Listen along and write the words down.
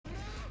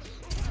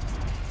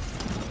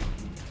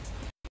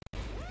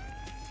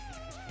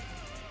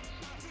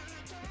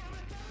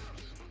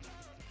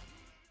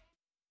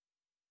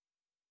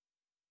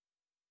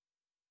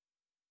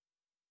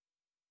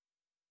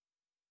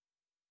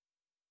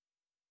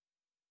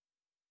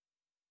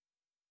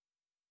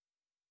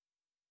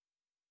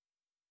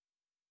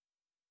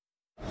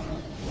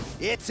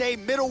It's a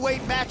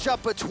middleweight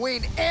matchup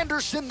between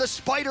Anderson the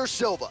Spider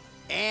Silva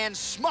and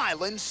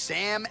smiling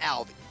Sam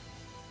Alvey.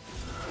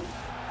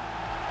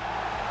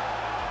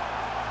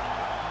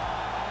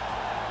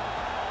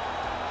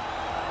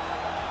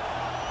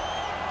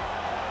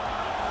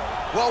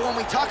 Well, when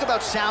we talk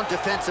about sound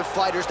defensive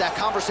fighters, that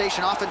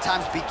conversation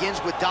oftentimes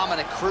begins with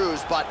Dominic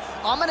Cruz, but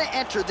I'm going to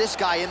enter this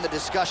guy in the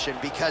discussion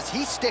because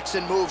he sticks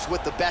and moves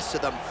with the best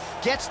of them,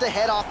 gets the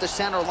head off the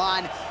center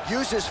line,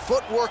 uses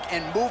footwork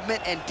and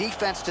movement and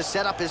defense to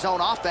set up his own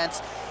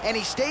offense, and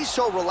he stays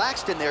so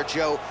relaxed in there,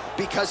 Joe,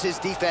 because his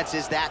defense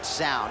is that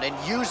sound and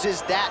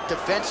uses that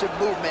defensive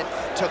movement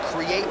to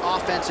create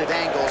offensive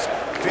angles.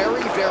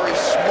 Very, very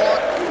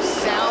smart,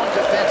 sound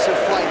defensive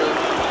fighter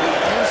who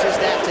uses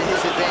that to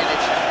his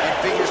advantage and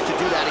figures to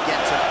do that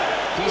again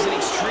tonight. He's an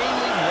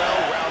extremely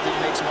well-rounded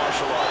mixed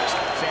martial artist.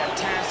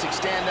 Fantastic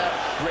stand-up,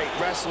 great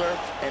wrestler,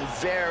 and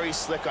very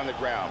slick on the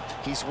ground.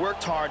 He's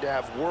worked hard to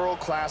have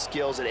world-class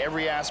skills at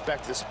every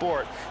aspect of the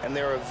sport, and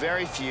there are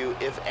very few,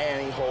 if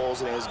any,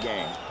 holes in his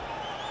game.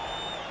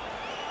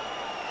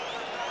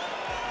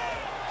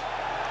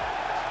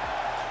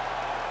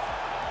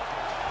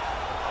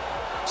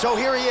 So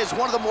here he is,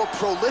 one of the more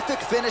prolific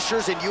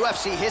finishers in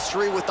UFC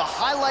history with the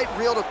highlight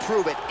reel to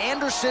prove it.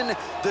 Anderson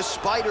the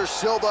Spider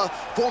Silva,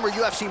 former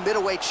UFC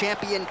middleweight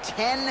champion,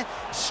 10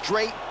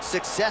 straight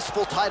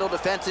successful title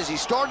defenses. He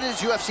started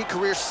his UFC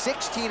career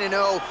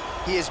 16-0.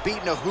 He has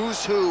beaten a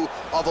who's who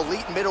of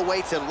elite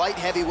middleweights and light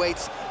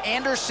heavyweights.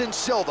 Anderson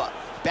Silva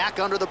back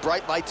under the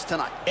bright lights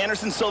tonight.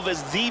 Anderson Silva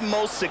is the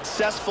most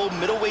successful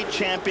middleweight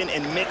champion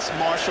in mixed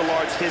martial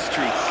arts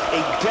history.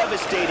 A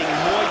devastating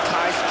Muay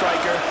Thai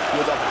striker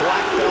with a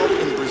black belt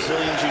in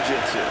Brazilian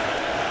Jiu-Jitsu.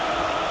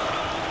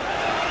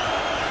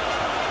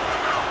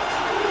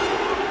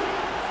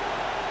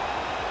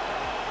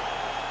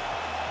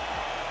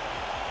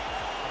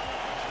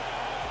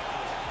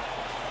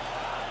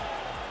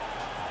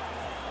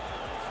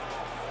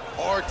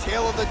 Our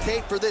tale of the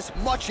tape for this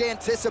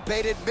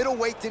much-anticipated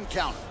middleweight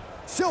encounter.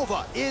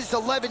 Silva is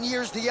 11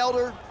 years the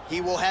elder.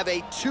 He will have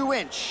a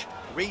 2-inch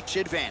reach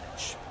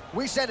advantage.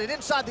 We send it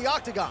inside the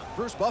octagon.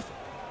 Bruce Buffer.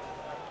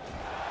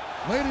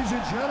 Ladies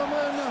and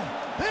gentlemen,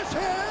 this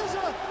is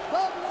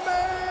the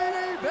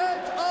main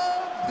event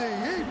of the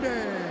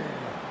evening.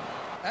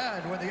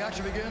 And when the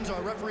action begins,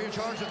 our referee in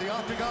charge of the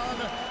octagon,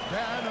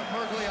 Dan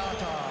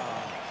Mergliata.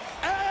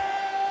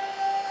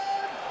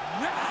 And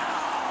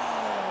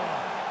now,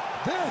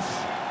 this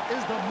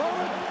is the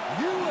moment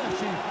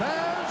UFC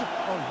fans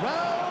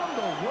around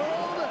the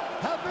world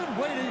have been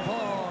waiting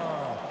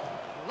for.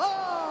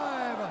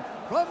 Live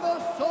from the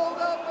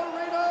sold-out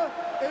arena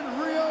in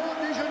Rio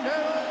de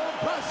Janeiro,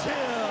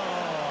 Brazil.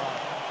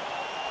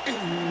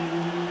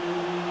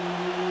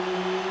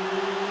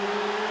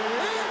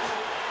 It's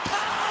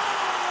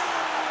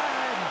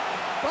time!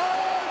 5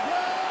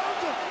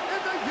 rounds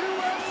in the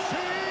UFC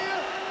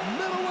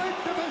middleweight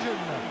division.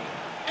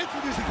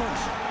 Introducing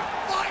first,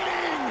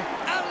 fighting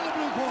out of the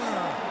blue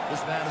corner.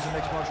 This man is a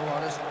mixed martial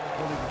artist,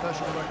 holding a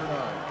professional record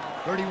of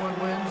 31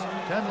 wins,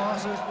 10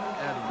 losses,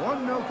 and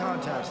 1 no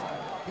contest.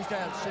 He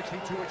stands 6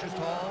 feet 2 inches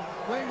tall,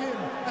 weighing in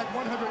at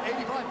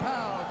 185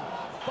 pounds.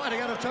 Fighting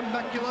out of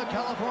Temecula,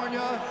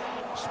 California,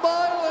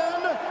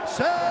 smiling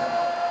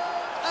Sam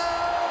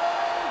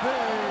Alvey.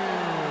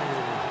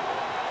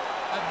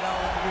 And now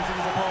introducing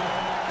his opponent,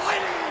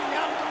 fighting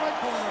out of the right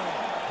corner.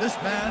 This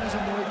man is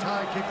a Muay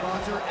Thai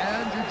kickboxer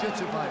and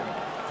Jiu-Jitsu fighter,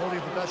 holding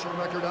a professional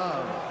record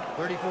of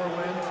 34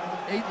 wins,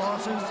 8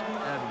 losses,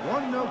 and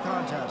 1 no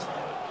contest.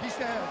 He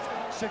stands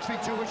 6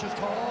 feet 2 inches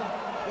tall,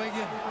 weighing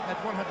in at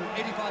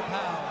 185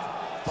 pounds.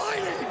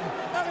 Fighting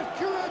out of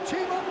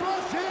Curitiba,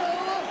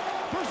 Brazil,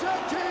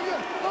 presenting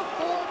the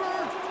former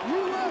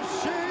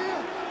UFC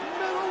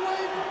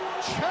middleweight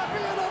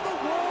champion of the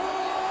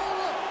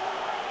world,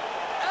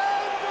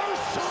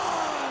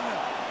 Anderson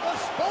the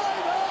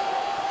Spider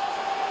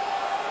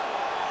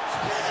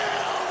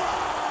Silva.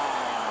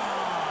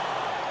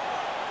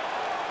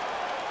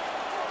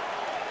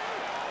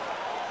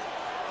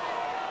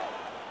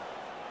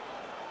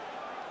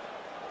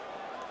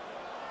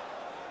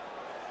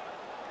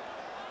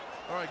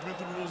 All right, commit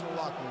to the rules in the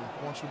locker room.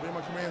 I want you to obey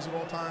my commands at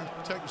all times,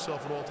 protect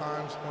yourself at all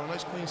times. I want a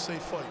nice, clean,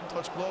 safe fight.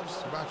 Touch gloves,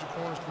 surround your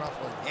corners, come out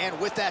fighting. And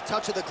with that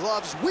touch of the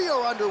gloves, we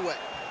are underway.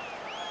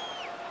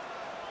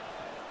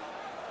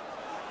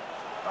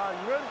 All right,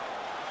 you ready?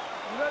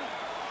 You ready?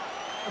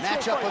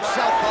 Matchup of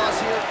southpaws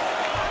here.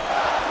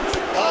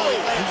 Oh, he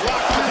lands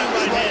rocked with that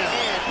right hand.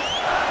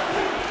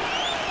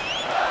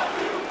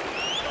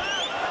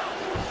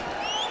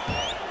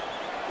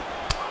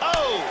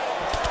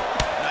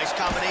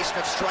 Combination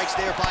of strikes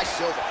there by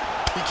Silva.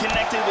 He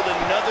connected with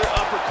another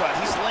uppercut.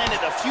 He's landed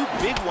a few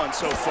big ones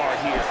so far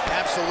here.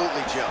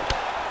 Absolutely, Joe.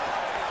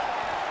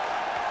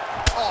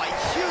 Oh, a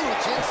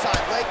huge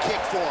inside leg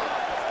kick for him.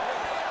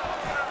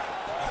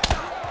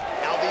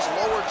 Alvey's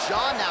lower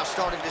jaw now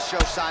starting to show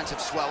signs of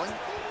swelling.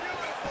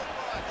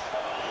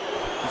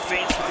 He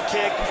feints with the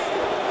kick.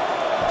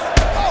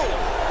 Oh,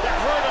 that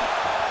hurt him.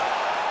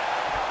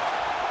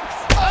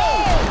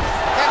 Oh,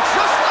 and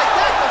just like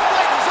that, the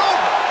fight is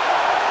over.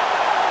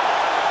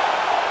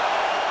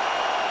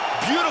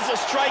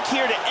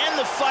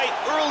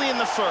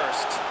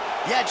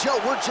 Joe,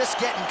 we're just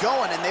getting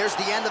going, and there's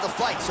the end of the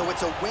fight. So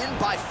it's a win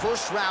by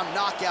first-round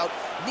knockout,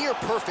 near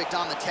perfect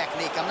on the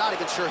technique. I'm not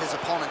even sure his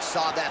opponent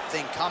saw that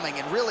thing coming,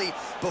 and really,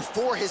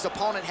 before his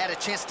opponent had a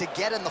chance to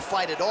get in the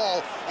fight at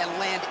all and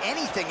land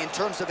anything in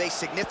terms of a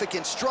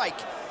significant strike,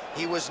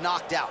 he was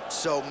knocked out.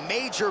 So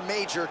major,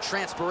 major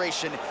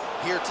transpiration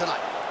here tonight.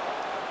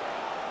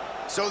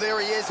 So there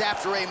he is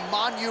after a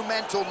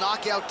monumental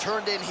knockout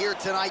turned in here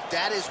tonight.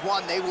 That is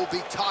one they will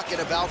be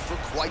talking about for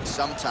quite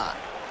some time.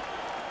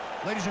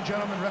 Ladies and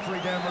gentlemen, referee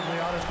Dan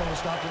Mergliata is going to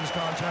stop this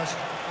contest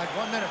at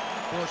 1 minute,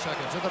 4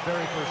 seconds of the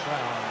very first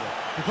round.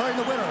 Declaring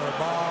the winner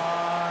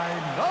by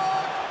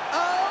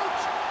knockout,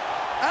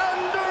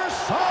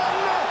 Anderson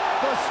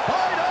the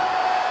Spider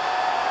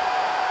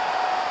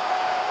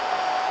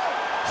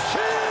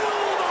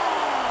Silva!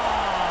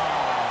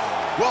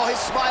 Well,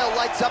 his smile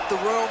lights up the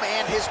room,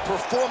 and his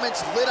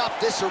performance lit up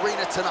this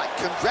arena tonight.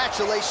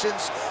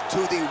 Congratulations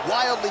to the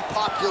wildly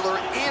popular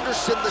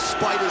Anderson the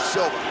Spider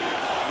Silva.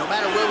 No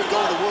matter where we go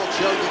in the world,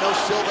 Joe, you know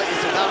Silva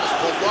is about as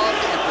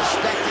beloved and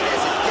respected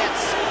as it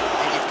gets,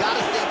 and you've got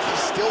to think he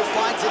still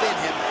finds it in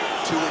him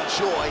to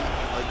enjoy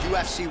a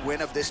UFC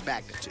win of this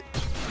magnitude.